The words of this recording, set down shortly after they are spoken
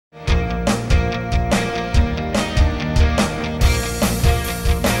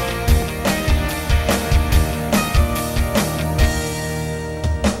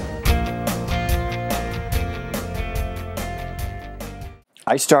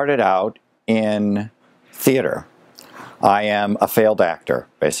I started out in theater. I am a failed actor,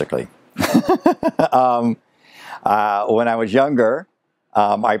 basically. When I was younger,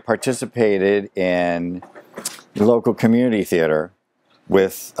 I participated in local community theater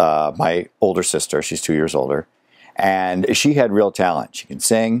with my older sister. She's 2 years older. And she had real talent. She can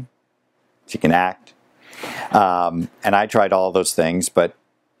sing, she can act. And I tried all those things, but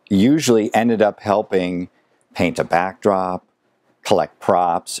usually ended up helping paint a backdrop, collect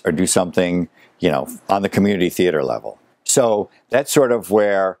props, or do something, on the community theater level. So that's sort of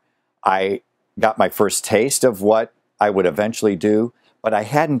where I got my first taste of what I would eventually do, but I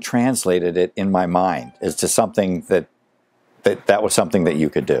hadn't translated it in my mind as to something that was something that you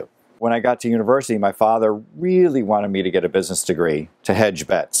could do. When I got to university, my father really wanted me to get a business degree to hedge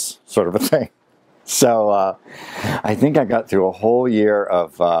bets, sort of a thing. So I think I got through a whole year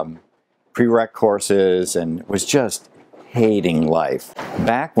of prereq courses and was just hating life.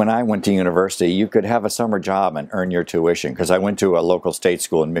 Back when I went to university, you could have a summer job and earn your tuition, because I went to a local state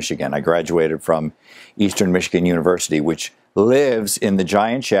school in Michigan. I graduated from Eastern Michigan University, which lives in the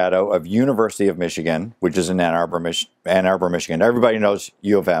giant shadow of University of Michigan, which is in Ann Arbor, Michigan. Everybody knows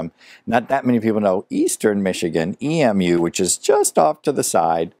U of M. Not that many people know Eastern Michigan, EMU, which is just off to the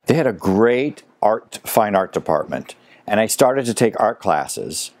side. They had a great fine art department, and I started to take art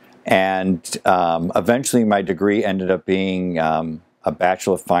classes. And eventually my degree ended up being a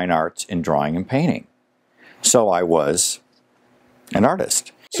Bachelor of Fine Arts in Drawing and Painting. So I was an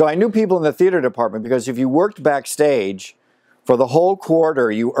artist. So I knew people in the theater department, because if you worked backstage for the whole quarter,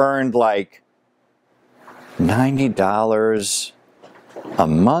 you earned like $90 a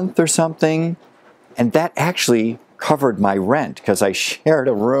month or something. And that actually covered my rent, because I shared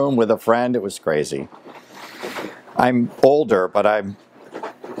a room with a friend. It was crazy. I'm older, but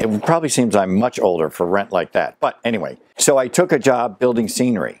it probably seems I'm much older for rent like that. But anyway, so I took a job building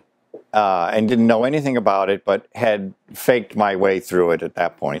scenery and didn't know anything about it, but had faked my way through it at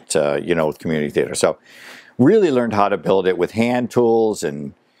that point, with community theater. So really learned how to build it with hand tools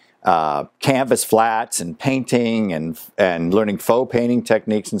and canvas flats and painting and learning faux painting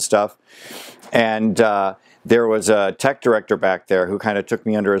techniques and stuff. And there was a tech director back there who kind of took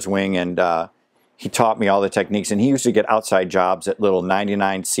me under his wing, and he taught me all the techniques, and he used to get outside jobs at little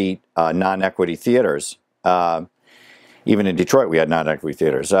 99-seat non-equity theaters. Even in Detroit, we had non-equity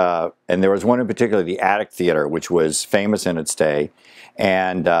theaters. And there was one in particular, the Attic Theater, which was famous in its day.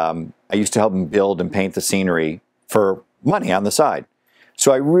 And I used to help him build and paint the scenery for money on the side.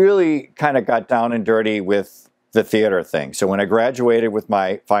 So I really kind of got down and dirty with the theater thing. So when I graduated with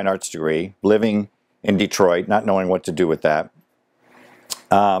my fine arts degree, living in Detroit, not knowing what to do with that,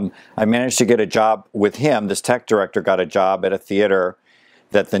 I managed to get a job with him. This tech director got a job at a theater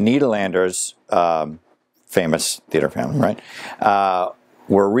that the Nederlanders, famous theater family, right,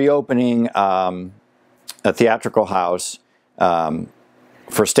 were reopening a theatrical house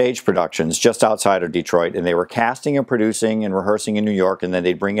for stage productions just outside of Detroit. And they were casting and producing and rehearsing in New York, and then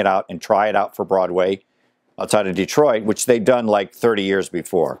they'd bring it out and try it out for Broadway outside of Detroit, which they'd done like 30 years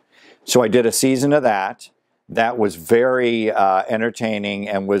before. So I did a season of that. That was very entertaining,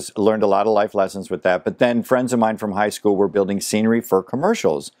 and learned a lot of life lessons with that. But then friends of mine from high school were building scenery for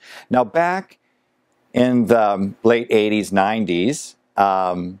commercials. Now back in the late 80s, 90s,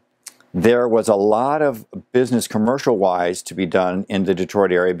 there was a lot of business commercial-wise to be done in the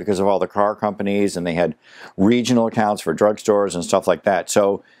Detroit area because of all the car companies, and they had regional accounts for drugstores and stuff like that.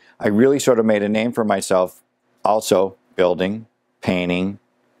 So I really sort of made a name for myself also building, painting,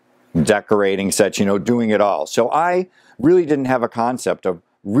 decorating sets, doing it all. So I really didn't have a concept of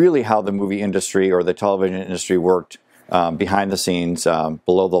really how the movie industry or the television industry worked behind the scenes,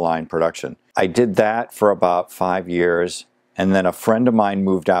 below the line production. I did that for about 5 years, and then a friend of mine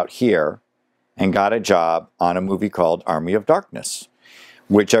moved out here and got a job on a movie called Army of Darkness,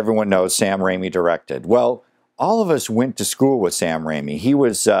 which everyone knows Sam Raimi directed. Well, all of us went to school with Sam Raimi. He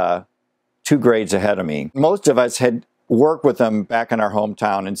was 2 grades ahead of me. Most of us had worked with him back in our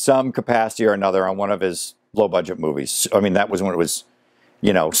hometown in some capacity or another on one of his low-budget movies. I mean, that was when it was,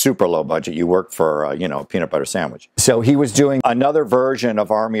 super low budget. You worked for, a peanut butter sandwich. So he was doing another version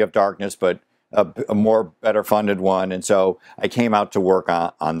of Army of Darkness, but a more better funded one. And so I came out to work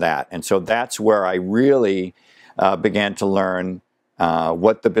on that. And so that's where I really began to learn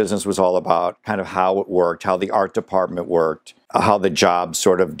what the business was all about, kind of how it worked, how the art department worked, how the jobs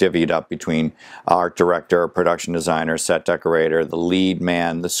sort of divvied up between art director, production designer, set decorator, the lead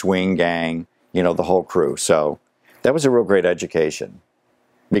man, the swing gang, the whole crew. So that was a real great education,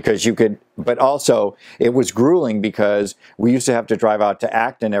 because but also it was grueling, because we used to have to drive out to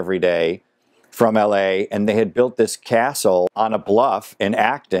Acton every day from LA, and they had built this castle on a bluff in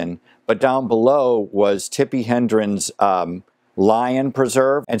Acton, but down below was Tippi Hedren's lion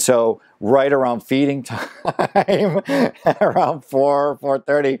preserve. And so right around feeding time, around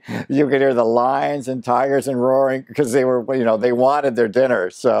 4:30, you could hear the lions and tigers and roaring because they were, you know, they wanted their dinner.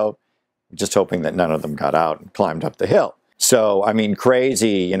 So just hoping that none of them got out and climbed up the hill. So, I mean,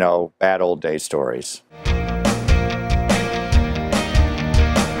 crazy, you know, bad old day stories.